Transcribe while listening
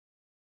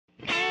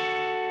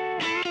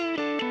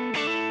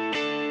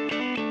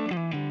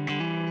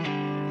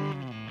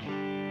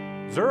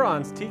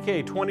Xuron's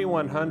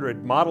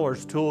TK2100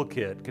 Modeler's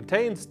Toolkit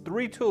contains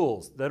 3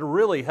 tools that are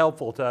really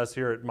helpful to us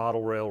here at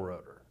Model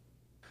Railroader.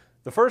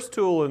 The first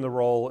tool in the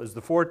roll is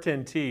the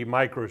 410T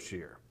Micro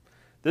Shear.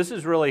 This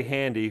is really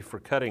handy for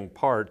cutting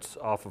parts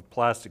off of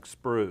plastic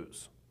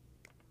sprues.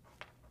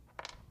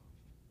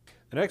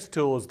 The next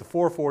tool is the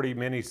 440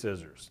 Mini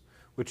Scissors,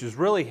 which is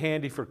really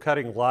handy for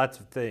cutting lots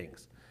of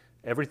things,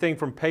 everything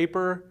from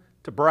paper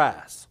to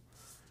brass.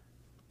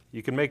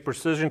 You can make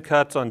precision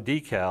cuts on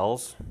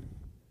decals,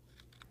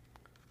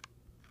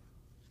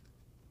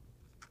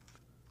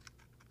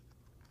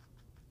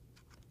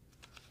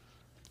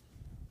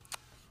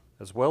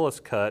 as well as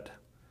cut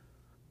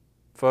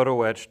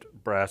photo etched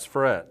brass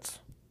frets.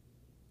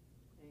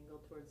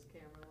 Angle towards the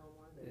camera a little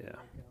more. There you go.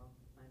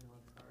 I know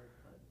it's hard,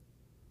 but.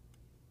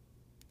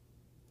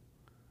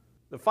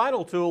 The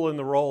final tool in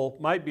the roll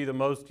might be the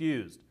most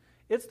used.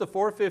 It's the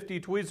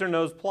 450 tweezer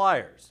nose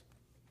pliers.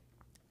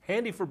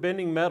 Handy for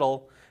bending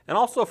metal and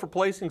also for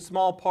placing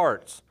small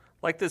parts,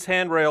 like this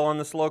handrail on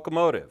this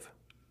locomotive.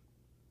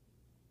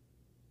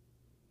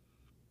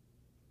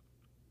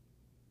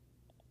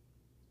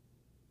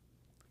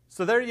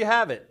 So there you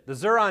have it, the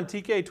Xuron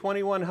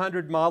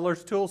TK2100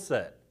 Modeler's Tool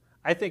Set.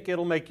 I think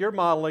it'll make your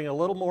modeling a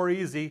little more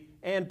easy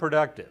and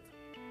productive.